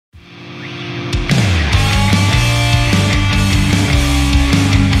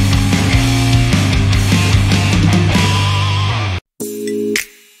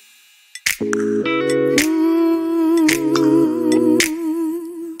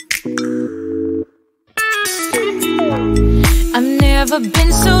never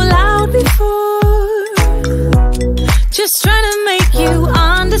been so loud before. Just trying to make you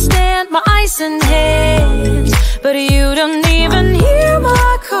understand my eyes and hands, but you don't even hear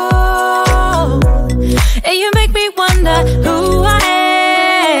my call. And you make me wonder who I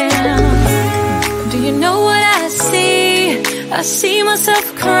am. Do you know what I see? I see myself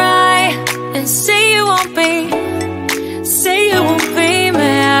cry and say you won't be, say you won't be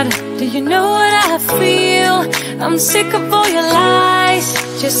mad. Do you know what I feel? I'm sick of all your lies.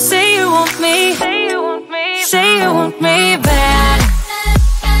 Just say you want me, say you want me, say you want me bad.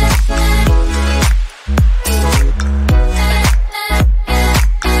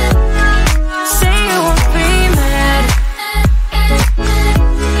 Say you won't be mad.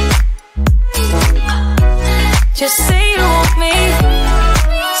 Just say you want me,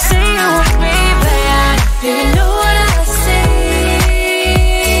 say you want me bad. Do you know what I see?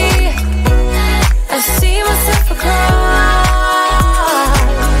 I see myself across.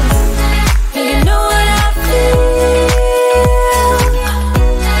 Do you know what I feel?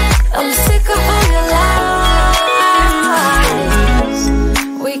 I'm sick of all your lies.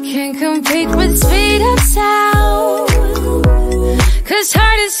 We can't compete with speed and sound, 'cause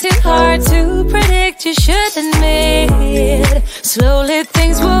heart is too hard to predict. You should admit, slowly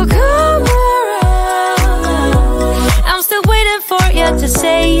things will come around. I'm still waiting for you to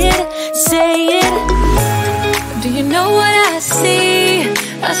say it, say it. Do you know what I see?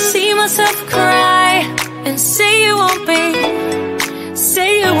 I see myself cry and say you won't be, say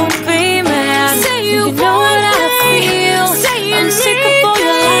you won't be mad. Say you know what I feel? I'm sick of all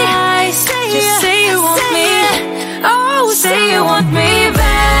your lies. Just say you want me. Oh, say you want me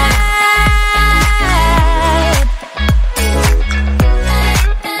bad.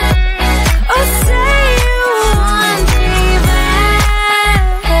 Oh, say you want me bad.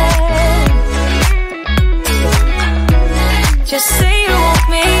 Just say you want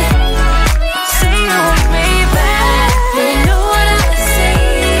me, say you want me bad. Do you know what I see?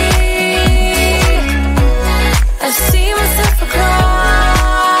 I see myself across.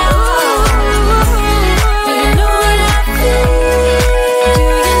 Do you know what I feel? Do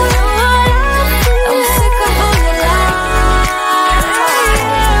you know what I feel? I'm sick of all your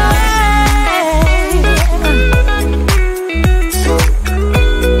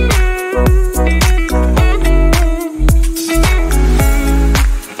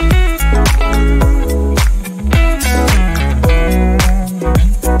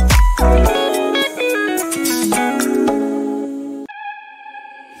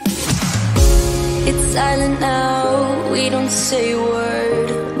It's silent now, we don't say a word.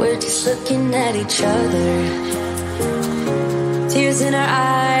 We're just looking at each other. Tears in our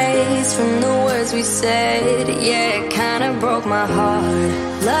eyes from the words we said. Yeah, it kinda broke my heart.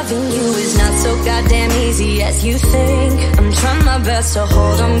 Loving you is not so goddamn easy as you think. I'm trying my best to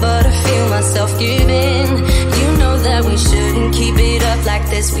hold on, but I feel myself giving. You know that we shouldn't keep it up like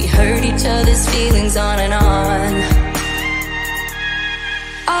this. We hurt each other's feelings on and on.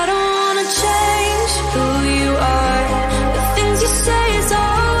 I don't wanna change who you are. The things you say is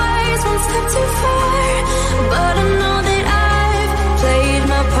always one step too far. But I know that I've played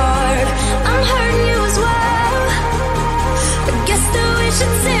my part. I'm hurting you as well. I guess that we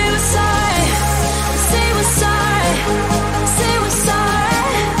should say we're sorry. Say we're sorry. Say we're sorry.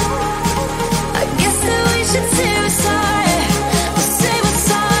 I guess that we should say we're sorry. Say we're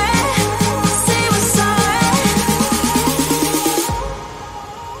sorry. Say we're sorry.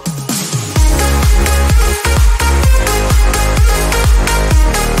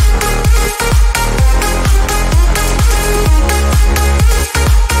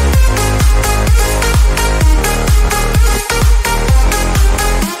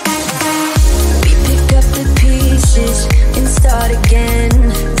 We pick up the pieces and start again.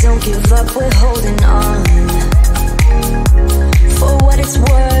 Don't give up, we're holding on. For what it's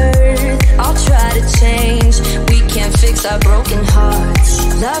worth, I'll try to change. We can't fix our broken hearts.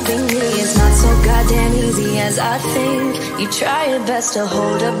 Loving me is not so goddamn easy as I think. You try your best to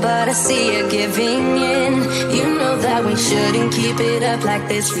hold up, but I see you giving in. You know that we shouldn't keep it up like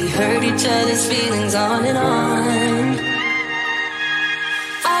this. We hurt each other's feelings on and on.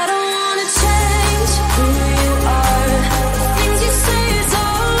 I don't wanna change who you are. The things you say is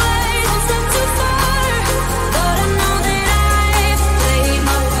always one step too far. But I know that I've played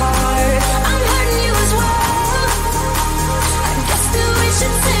my part. I'm hurting you as well. I guess that we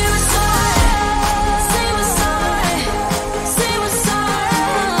should say we're sorry. Say we're sorry. Say we're sorry.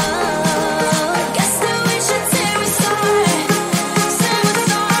 I guess that we should say we're sorry. Say we're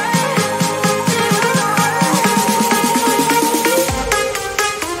sorry. Say we're sorry.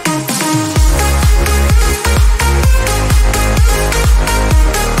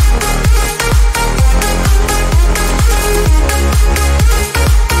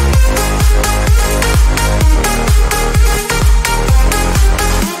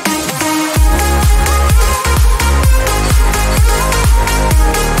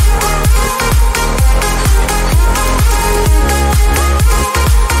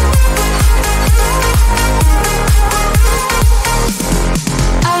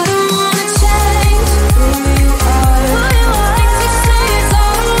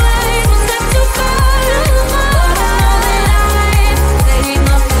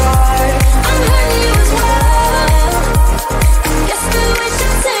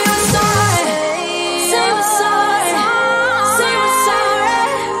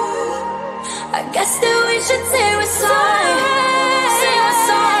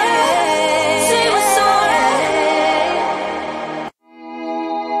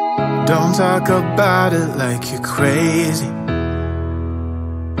 Don't talk about it like you're crazy.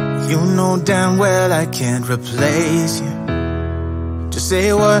 You know damn well I can't replace you. Just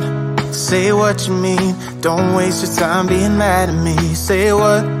say what you mean. Don't waste your time being mad at me. Say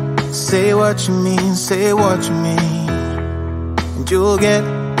what you mean, say what you mean. And you'll get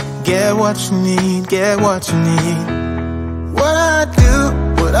what you need, get what you need. What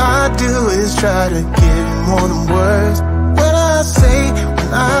I do is try to give you more than words. When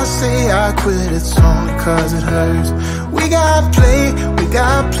I say I quit, it's only cause it hurts. We got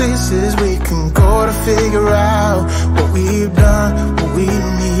places we can go to figure out what we've done, what we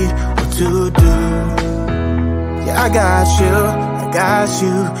need, what to do. Yeah, I got you, I got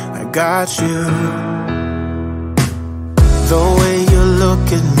you, I got you. The way you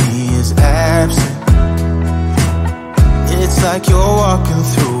look at me is absent. It's like you're walking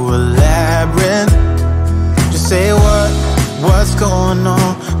through a labyrinth. Just say what's going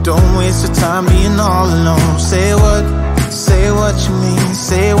on. Don't waste your time being all alone. Say what you mean,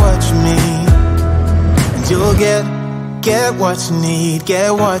 say what you mean. And you'll get what you need,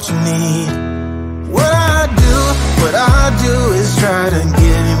 get what you need. What I do is try to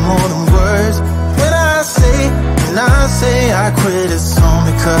give you more than words. When I say I quit, it's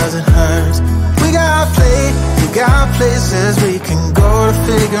only cause it hurts. We got places we can go to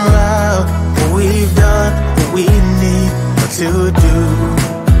figure out what we've done, what we need, what to do.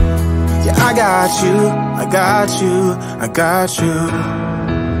 Yeah, I got you, I got you, I got you.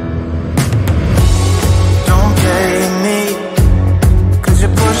 Don't play me, cause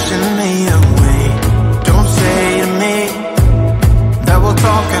you're pushing me away. Don't say to me that we'll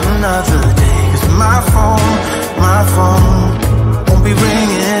talk another day. Cause my phone won't be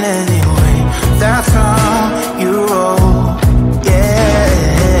ringing anyway. That's how you roll, yeah.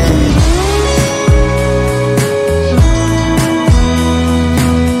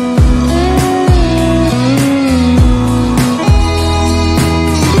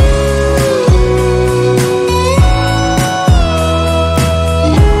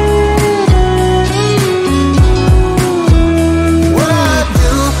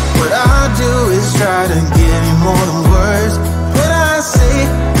 What I do is try to give you more than words. When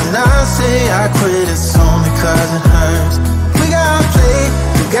I say I quit, it's only cause it hurts. We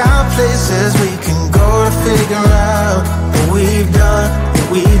got places we can go to figure out what we've done, what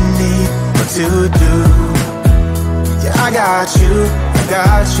we need, what to do. Yeah, I got you, I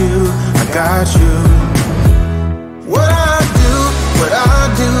got you, I got you. What I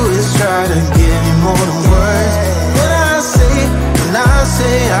do is try to give you more than words. When I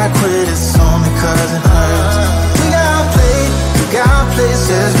say I quit, it's only cause it hurts. We got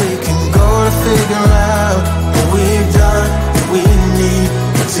places we can go to figure out what we've done, what we need,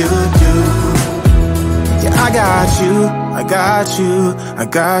 what to do. Yeah, I got you, I got you, I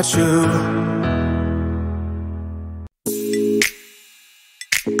got you.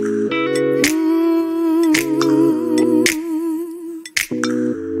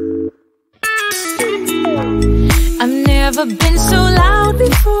 I've never been so loud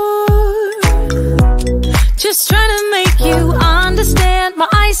before. Just trying to make you understand my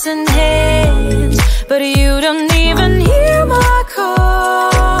eyes and hands, but you don't even hear my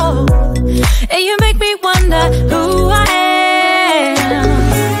call. And you make me wonder who I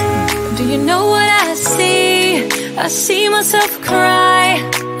am. Do you know what I see? I see myself cry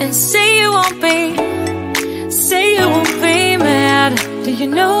and say you won't be mad. Do you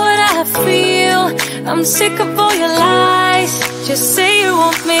know what I feel? I'm sick of all your lies. Just say you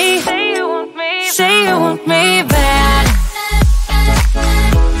want me. Say you want me bad.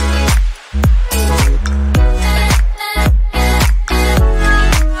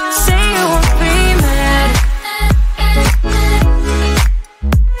 Say you want me mad.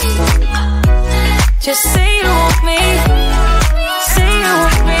 Just say you want me. Say you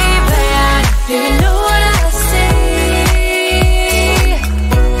want me bad. Do you know what I see?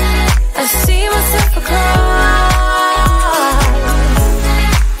 I see myself cry.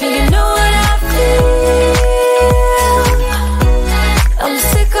 Do you know what I feel? I'm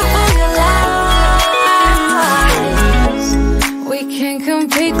sick of all your lies. We can't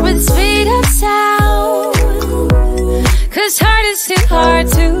compete with speed of sound, cause heart is too hard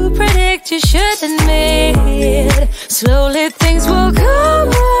to predict. You should admit, slowly things will come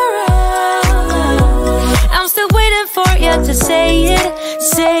around. I'm still waiting for you to say it,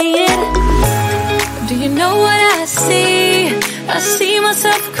 say it. Do you know what I see? I see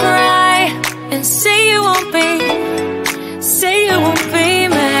myself cry and say you won't be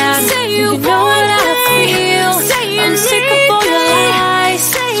mad. Say you know what I feel. I'm sick of all your lies.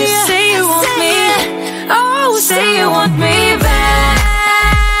 Just say you want me. Oh, say you want me back.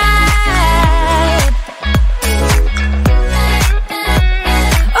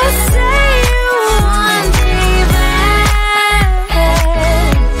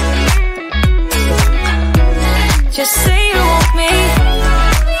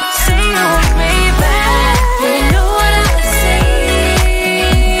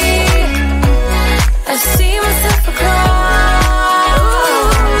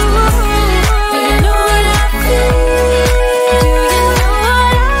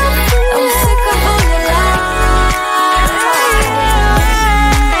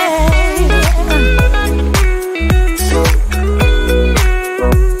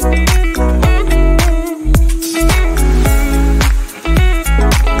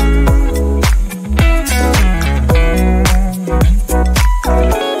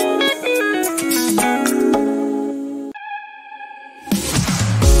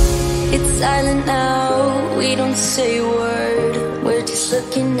 we're just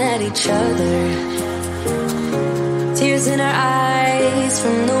looking at each other. Tears in our eyes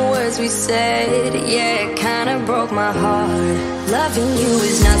from the words we said. Yeah, it kinda broke my heart. Loving you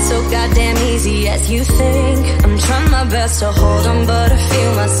is not so goddamn easy as you think. I'm trying my best to hold on, but I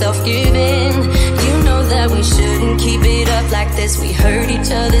feel myself give in. You know that we shouldn't keep it up like this. We hurt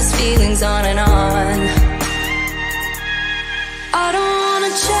each other's feelings on and on. I don't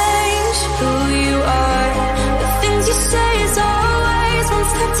wanna change who you are. The things you say is always one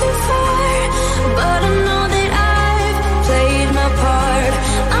step too far. But I know that I've played my part.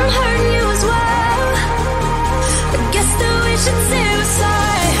 I'm hurting you as well. I guess that we should say we're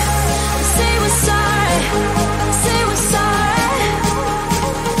sorry. Say we're sorry. Say we're sorry.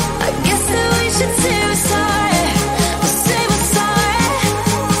 I guess that we should say we're sorry. Say we're sorry.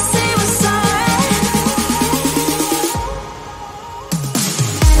 Say we're sorry.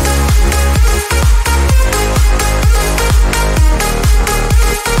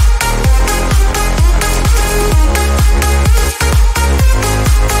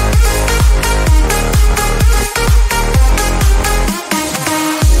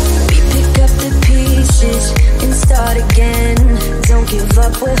 And start again. Don't give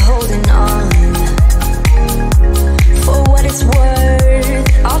up, we're holding on. For what it's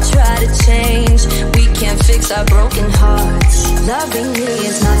worth, I'll try to change. We can't fix our broken hearts. Loving me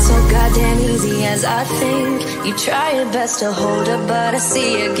is not so goddamn easy as I think. You try your best to hold up, but I see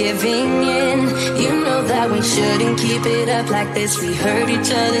you giving in. You know that we shouldn't keep it up like this. We hurt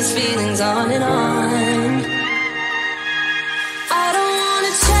each other's feelings on and on. I don't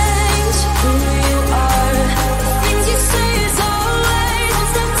wanna change who you are. The things you say is always one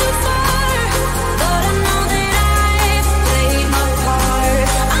step too far. But I know that I've played my part.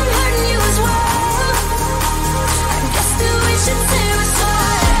 I'm hurting you as well. I guess that we should say we're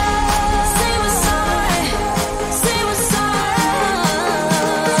sorry. Say we're sorry. Say we're sorry.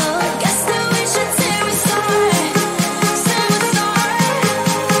 I guess that we should say we're sorry.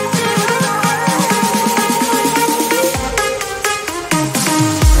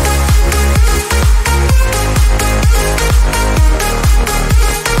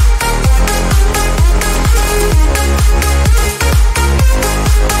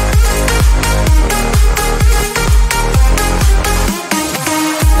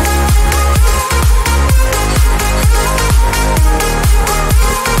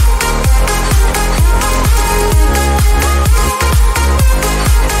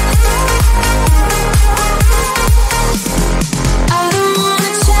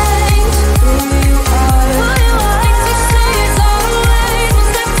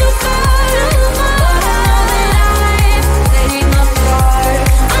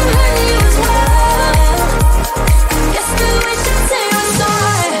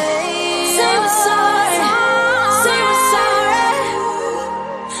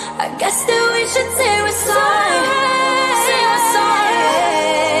 Say we're sorry.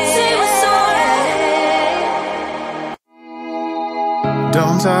 Say we're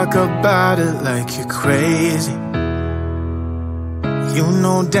Don't talk about it like you're crazy. You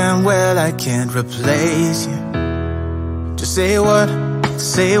know damn well I can't replace you. Just say what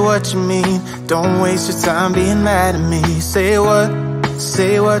you mean. Don't waste your time being mad at me. Say what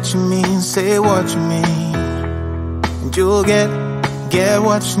you mean, say what you mean. And you'll get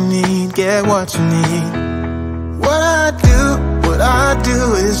what you need, get what you need. What I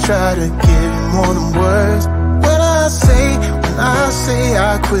do is try to give you more than words. When I say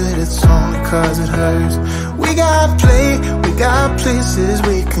I quit, it's only cause it hurts. We got places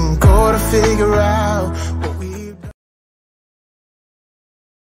we can go to figure